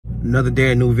Another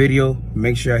day, a new video.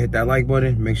 Make sure I hit that like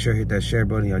button. Make sure I hit that share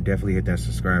button. Y'all definitely hit that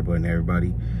subscribe button,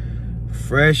 everybody.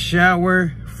 Fresh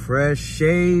shower, fresh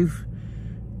shave.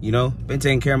 You know, been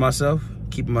taking care of myself,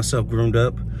 keeping myself groomed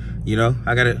up. You know,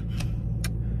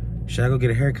 should I go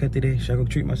get a haircut today? Should I go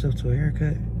treat myself to a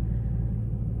haircut?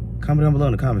 Comment down below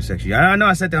in the comment section. I know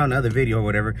I said that on another video or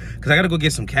whatever, because I gotta go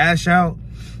get some cash out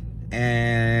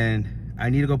and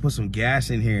I need to go put some gas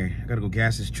in here. I gotta go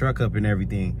gas this truck up and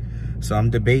everything. So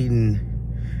I'm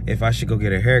debating if I should go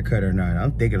get a haircut or not.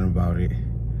 I'm thinking about it.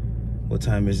 What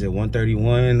time is it?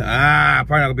 1:31. I'm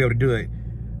probably not gonna be able to do it.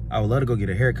 I would love to go get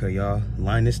a haircut, y'all.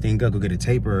 Line this thing up, go get a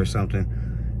taper or something.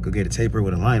 Go get a taper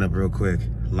with a lineup real quick.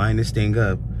 Line this thing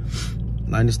up.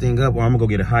 Line this thing up, or I'm gonna go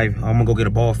get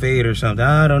a ball fade or something.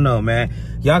 I don't know, man.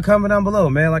 Y'all comment down below,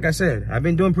 man. Like I said, I've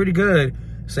been doing pretty good,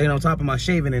 staying on top of my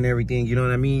shaving and everything. You know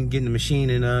what I mean? Getting the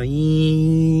machine and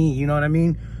you know what I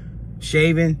mean?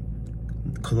 Shaving.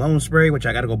 Cologne spray, which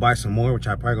I gotta go buy some more, which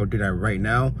I probably go do that right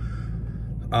now.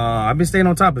 I've been staying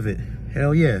on top of it.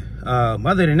 Hell yeah.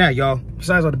 Other than that, y'all,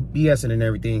 besides all the BSing and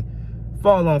everything,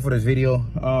 follow along for this video.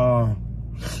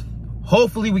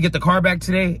 Hopefully we get the car back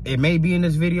today. It may be in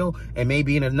this video, it may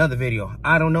be in another video.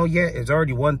 I don't know yet. It's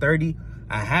already 1:30.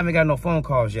 I haven't got no phone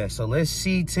calls yet, so let's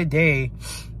see today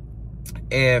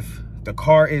if the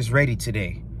car is ready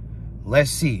today.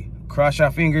 Let's see. Cross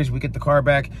our fingers, we get the car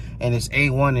back and it's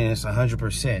A1 and it's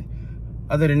 100%.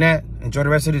 Other than that, enjoy the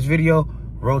rest of this video.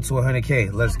 Road to 100K.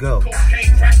 Let's go.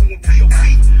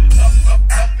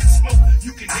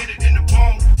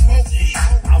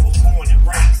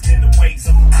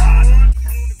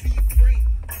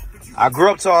 I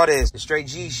grew up to all this. The straight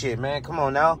G shit, man. Come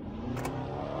on now.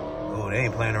 Oh, they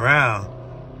ain't playing around.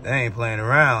 They ain't playing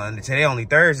around. And today only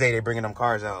Thursday, they bringing them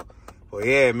cars out. Well,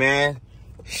 yeah, man.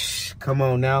 Come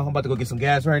on now. I'm about to go get some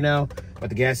gas right now. About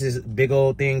to gas this big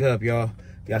old thing up, y'all.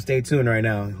 Y'all stay tuned right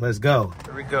now. Let's go.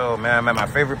 Here we go, man. I'm at my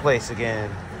favorite place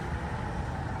again.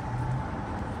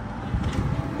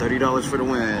 $30 for the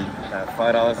win. At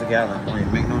 $5 a gallon. Don't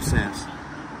even make no sense.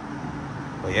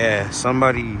 But yeah,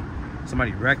 somebody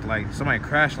wrecked, like, somebody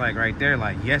crashed like right there,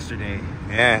 like yesterday.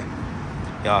 Yeah.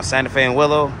 Y'all, Santa Fe and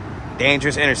Willow,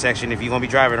 dangerous intersection if you're gonna be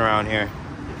driving around here.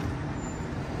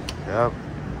 Yep.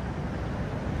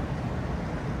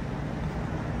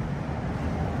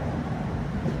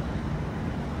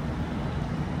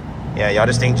 Yeah, y'all,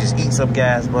 this thing just eats up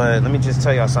gas, but let me just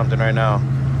tell y'all something right now.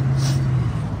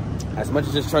 As much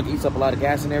as this truck eats up a lot of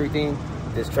gas and everything,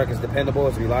 this truck is dependable,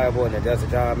 it's reliable, and it does the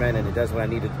job, man, and it does what I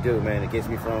needed to do, man. It gets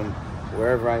me from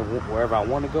wherever I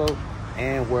want to go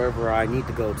and wherever I need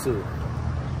to go to.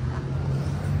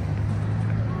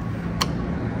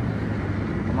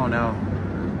 Come on now.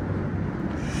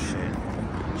 Shit.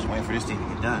 Just waiting for this thing to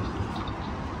get done.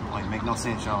 Don't make no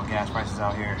sense, y'all. Gas prices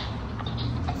out here.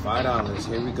 $5,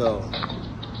 here we go.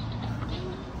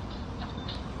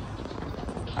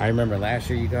 I remember last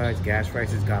year, you guys, gas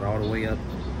prices got all the way up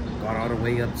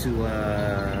to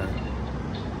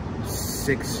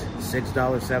 $6,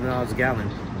 $7 a gallon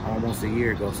almost a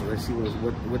year ago. So let's see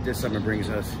what this summer brings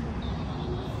us.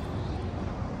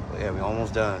 But yeah, we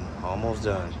almost done. Almost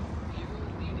done.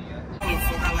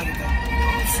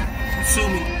 Sue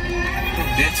me,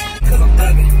 bitch. Cause I'm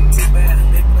thugging. Too bad a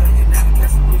big blood, you never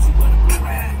catch a Gucci with a blue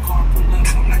rag. Car pull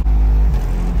up, I'm like.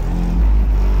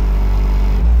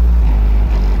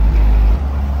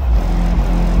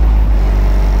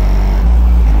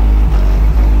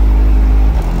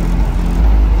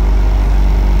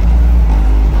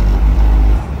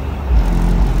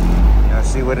 Y'all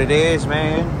see what it is,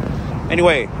 man?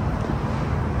 Anyway,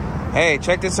 hey,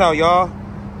 check this out, y'all.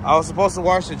 I was supposed to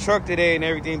wash the truck today and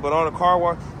everything, but the car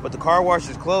wash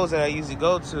is closed that I usually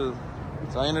go to.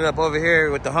 So I ended up over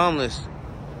here with the homeless.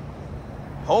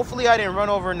 Hopefully I didn't run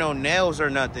over no nails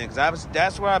or nothing, because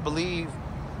that's where I believe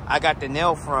I got the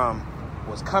nail from,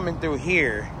 was coming through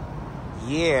here.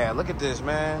 Yeah, look at this,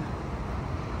 man.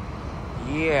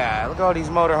 Yeah, look at all these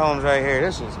motorhomes right here.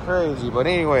 This is crazy. But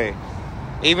anyway,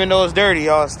 even though it's dirty,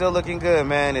 y'all, it's still looking good,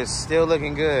 man. It's still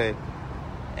looking good.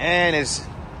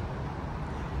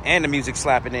 And the music's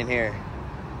slapping in here.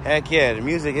 Heck yeah, the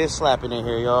music is slapping in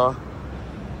here, y'all.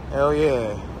 Hell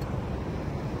yeah.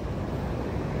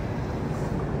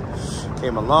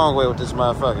 Came a long way with this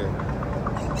motherfucker.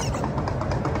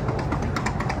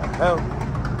 Hell.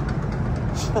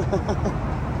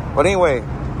 But anyway,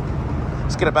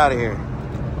 let's get up out of here.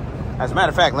 As a matter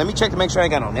of fact, let me check to make sure I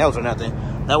ain't got no nails or nothing.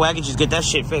 That way I can just get that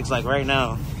shit fixed, like right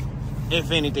now. If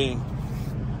anything.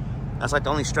 That's like the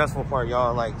only stressful part,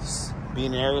 y'all. Like,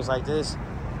 being in areas like this,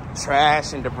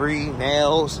 trash and debris,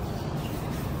 nails,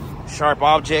 sharp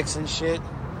objects and shit.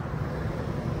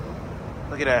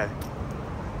 Look at that.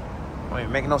 Don't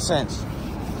even make no sense.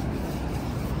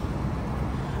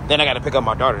 Then I gotta pick up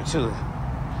my daughter too.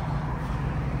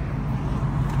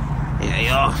 Yeah,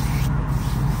 y'all.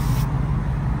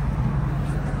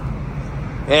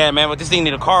 Yeah, man, but this thing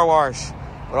need a car wash.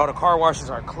 But all the car washes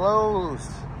are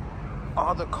closed.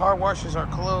 All the car washes are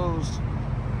closed.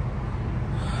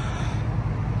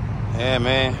 Yeah,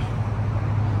 man.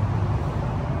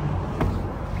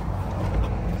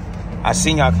 I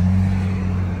seen y'all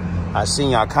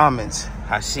comments.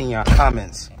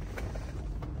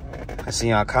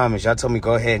 Y'all told me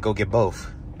go ahead and go get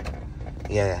both.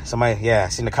 Yeah, I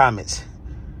seen the comments.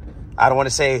 I don't want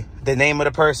to say the name of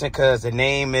the person because the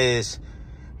name is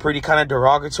pretty kind of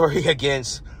derogatory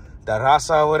against the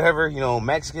raza or whatever, you know,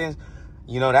 Mexicans.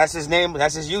 You know, that's his name.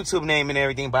 That's his YouTube name and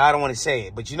everything, but I don't want to say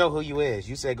it. But you know who you is.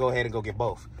 You said go ahead and go get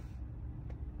both.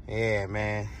 Yeah,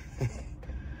 man.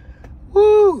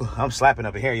 Woo! I'm slapping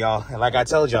up in here, y'all. And like I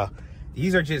told y'all,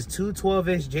 these are just two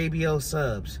 12-inch JBL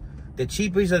subs. The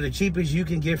cheapest of the cheapest you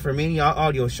can get from any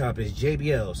audio shop is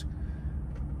JBLs.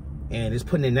 And it's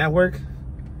putting in that work.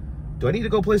 Do I need to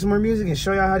go play some more music and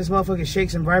show y'all how this motherfucker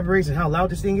shakes and vibrates and how loud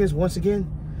this thing is once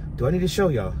again? Do I need to show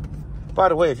y'all? By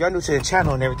the way, if y'all new to the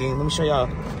channel and everything, let me show y'all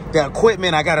the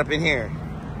equipment I got up in here.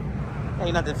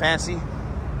 Ain't nothing fancy.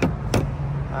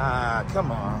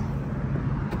 Come on.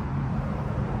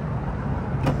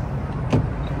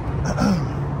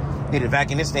 Need to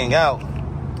vacuum this thing out.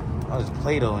 Oh, there's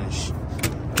Play-Doh and shit.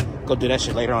 Go do that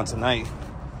shit later on tonight.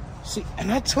 See,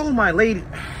 and I told my lady...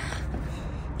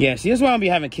 Yeah, see, that's why I'm be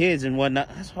having kids and whatnot.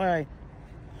 That's why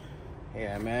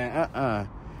Yeah, man,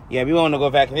 Yeah, we want to go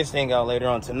vacuum this thing out later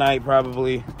on tonight,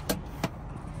 probably.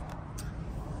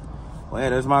 Well, yeah,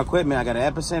 there's my equipment. I got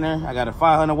an Epicenter. I got a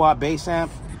 500-watt bass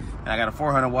amp. And I got a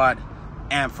 400-watt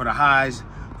amp for the highs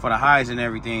and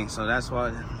everything. So that's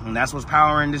what's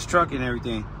powering this truck and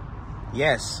everything.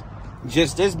 Yes,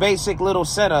 just this basic little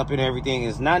setup and everything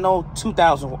is not no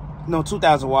 2,000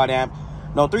 watt amp,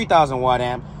 no 3,000 watt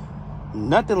amp,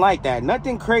 nothing like that,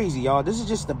 nothing crazy, y'all. This is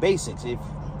just the basics.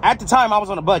 At the time I was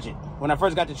on a budget. When I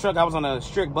first got the truck, I was on a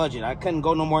strict budget. I couldn't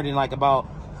go no more than like about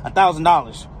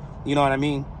 $1,000. You know what I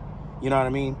mean?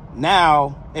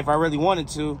 Now, if I really wanted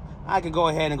to, I could go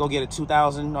ahead and go get a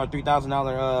 $2,000 or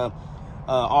 $3,000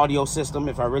 audio system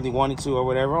if I really wanted to or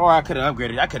whatever. Or I could have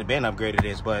upgraded. I could have been upgraded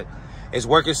this, but it's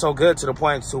working so good to the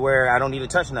point to where I don't need to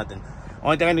touch nothing.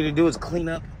 Only thing I need to do is clean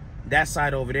up that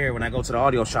side over there when I go to the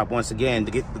audio shop once again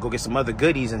to go get some other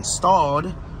goodies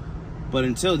installed. But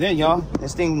until then, y'all,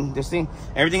 this thing,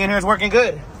 everything in here is working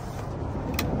good.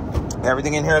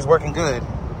 Everything in here is working good.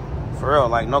 For real,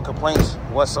 like no complaints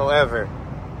whatsoever.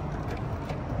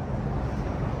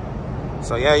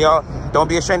 So yeah, y'all, don't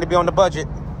be ashamed to be on the budget.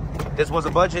 This was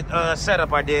a budget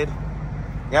setup I did.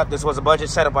 Yep, this was a budget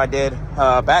setup I did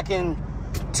back in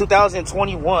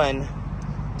 2021.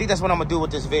 I think that's what I'm gonna do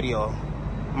with this video.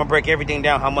 I'm gonna break everything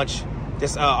down, how much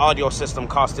this audio system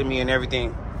costed me and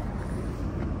everything.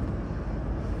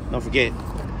 Don't forget,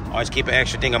 always keep an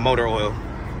extra thing of motor oil.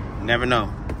 You never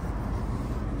know.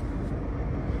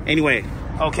 Anyway,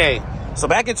 okay, so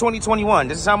back in 2021,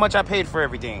 this is how much I paid for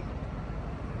everything.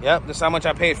 Yep, this is how much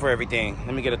I paid for everything.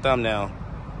 Let me get a thumbnail.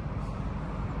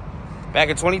 Back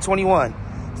in 2021,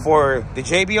 for the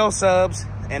JBL subs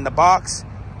and the box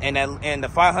and the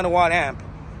 500-watt amp,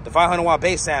 the 500-watt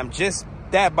bass amp, just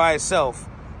that by itself,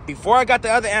 before I got the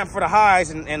other amp for the highs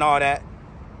and all that,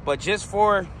 but just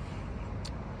for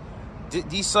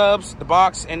these subs, the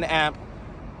box, and the amp,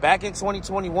 back in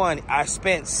 2021, I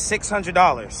spent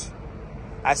 $600.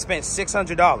 I spent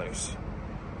 $600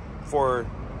 for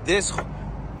this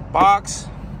box,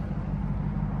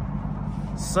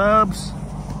 subs,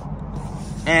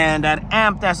 and that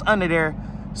amp that's under there,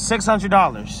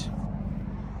 $600.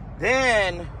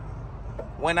 Then,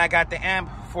 when I got the amp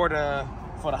for the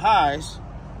highs,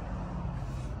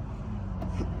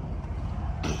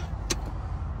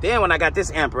 then when I got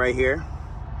this amp right here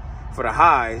for the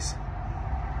highs,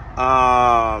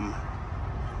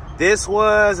 this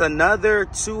was another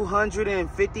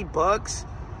 $250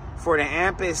 for the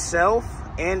amp itself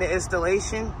and the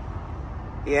installation.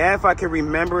 Yeah, if I can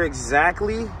remember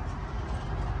exactly.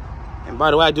 And by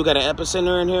the way, I do got an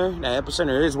Epicenter in here. That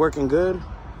Epicenter is working good.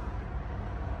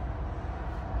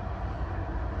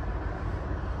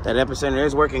 That Epicenter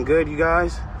is working good, you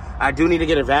guys. I do need to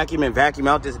get a vacuum and vacuum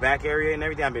out this back area and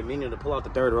everything. I've been meaning to pull out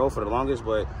the third row for the longest,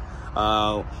 but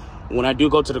when I do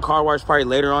go to the car wash party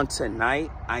later on tonight,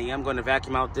 I am going to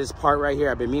vacuum out this part right here.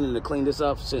 I've been meaning to clean this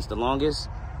up since the longest.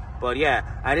 But yeah,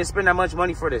 I didn't spend that much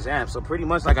money for this amp. So pretty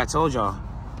much like I told y'all,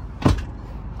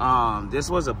 this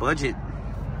was a budget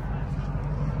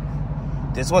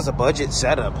this was a budget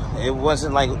setup. It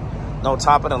wasn't like no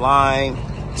top of the line,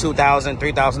 $2,000,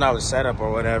 $3,000 setup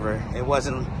or whatever. It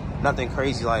wasn't nothing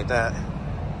crazy like that.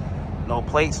 No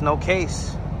plates, no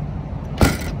case.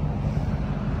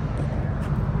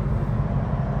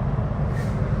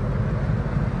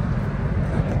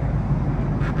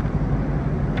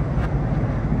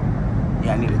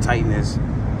 Yeah, I need to tighten this.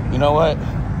 You know what?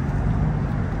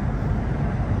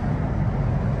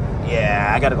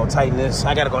 Yeah, I gotta go tighten this.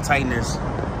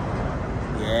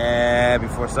 Yeah,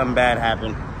 before something bad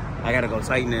happened. I gotta go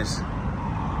tighten this.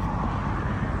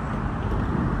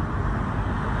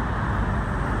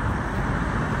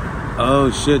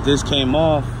 Oh shit, this came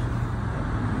off.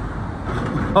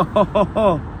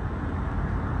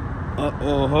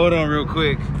 Uh-oh, hold on real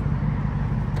quick.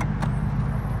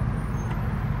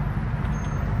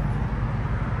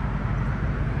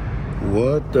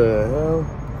 What the hell?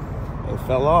 It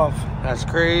fell off. That's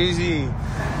crazy.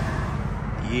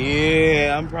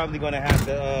 Yeah, I'm probably gonna have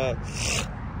to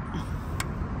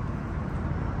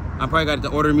I'm probably got to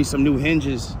order me some new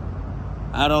hinges.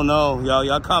 I don't know,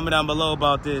 y'all comment down below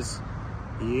about this.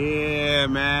 Yeah,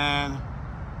 man.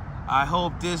 I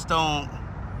hope this don't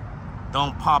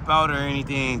pop out or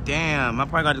anything. Damn, I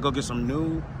probably got to go get some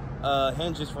new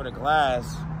hinges for the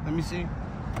glass. Let me see.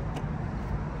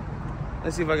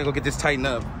 Let's see if I can go get this tightened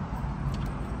up.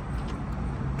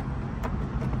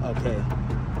 Okay.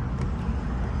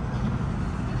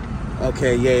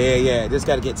 Okay, yeah. This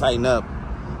got to get tightened up.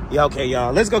 Yeah, okay,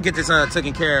 y'all. Let's go get this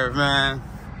taken care of, man.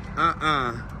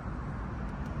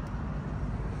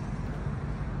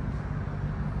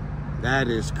 That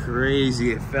is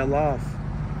crazy. It fell off.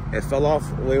 It fell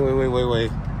off.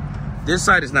 Wait. This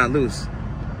side is not loose.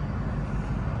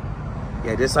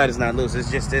 Yeah, this side is not loose. It's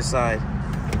just this side.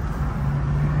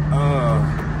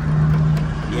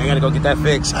 Yeah, I gotta go get that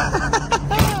fixed.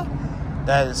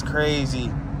 That is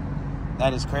crazy.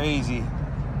 That is crazy.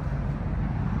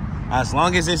 As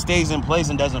long as it stays in place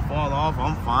and doesn't fall off,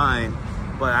 I'm fine.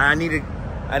 But I need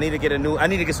to get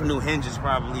some new hinges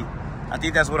probably. I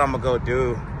think that's what I'm gonna go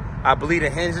do. I believe the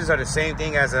hinges are the same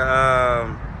thing as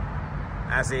a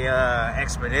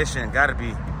Expedition. Gotta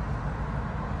be.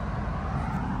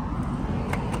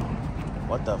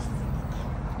 What the fuck?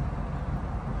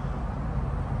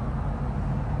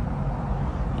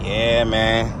 Yeah,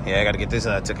 man. Yeah, I gotta get this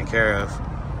taken care of.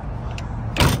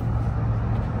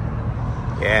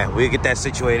 Yeah, we'll get that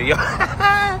situated, yo.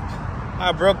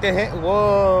 I broke the hinge.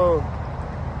 Whoa.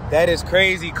 That is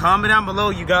crazy. Comment down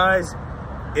below, you guys,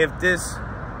 if this...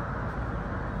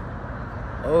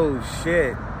 Oh,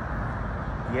 shit.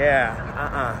 Yeah,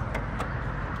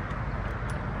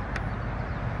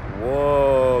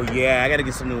 Whoa, yeah, I gotta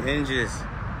get some new hinges.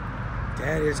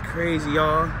 That is crazy,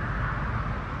 y'all.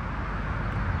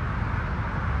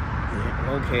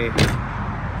 Yeah, okay.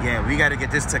 Yeah, we gotta get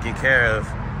this taken care of.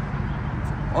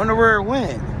 I wonder where it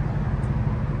went.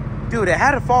 Dude, it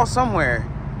had to fall somewhere.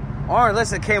 Or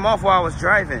unless it came off while I was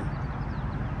driving.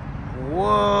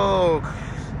 Whoa.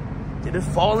 Did it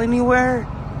fall anywhere?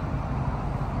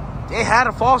 It had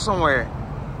to fall somewhere.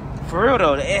 For real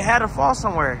though, it had to fall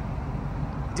somewhere.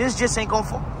 This just ain't gonna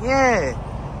fall. Yeah.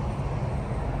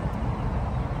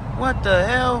 What the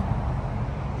hell?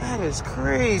 That is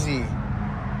crazy.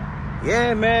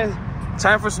 Yeah, man.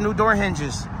 Time for some new door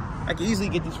hinges. I can easily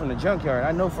get these from the junkyard.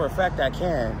 I know for a fact I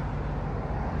can.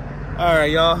 All right,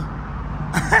 y'all.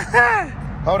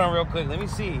 Hold on real quick. Let me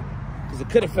see. Because it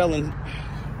could have fell in.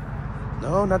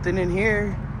 No, nothing in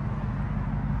here.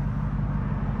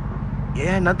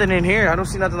 Yeah, nothing in here. I don't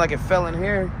see nothing like it fell in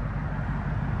here.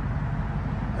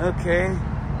 Okay.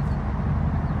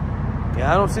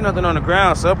 Yeah, I don't see nothing on the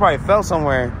ground, so it probably fell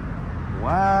somewhere.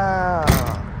 Wow.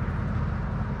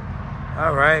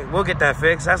 All right, we'll get that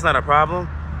fixed. That's not a problem.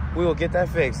 We will get that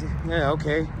fixed. Yeah,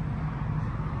 okay.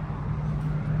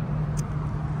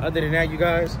 Other than that, you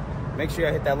guys, make sure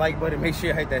you hit that like button. Make sure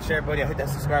you hit that share button. Hit that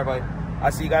subscribe button.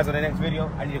 I'll see you guys on the next video.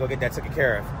 I need to go get that taken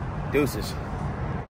care of. Deuces.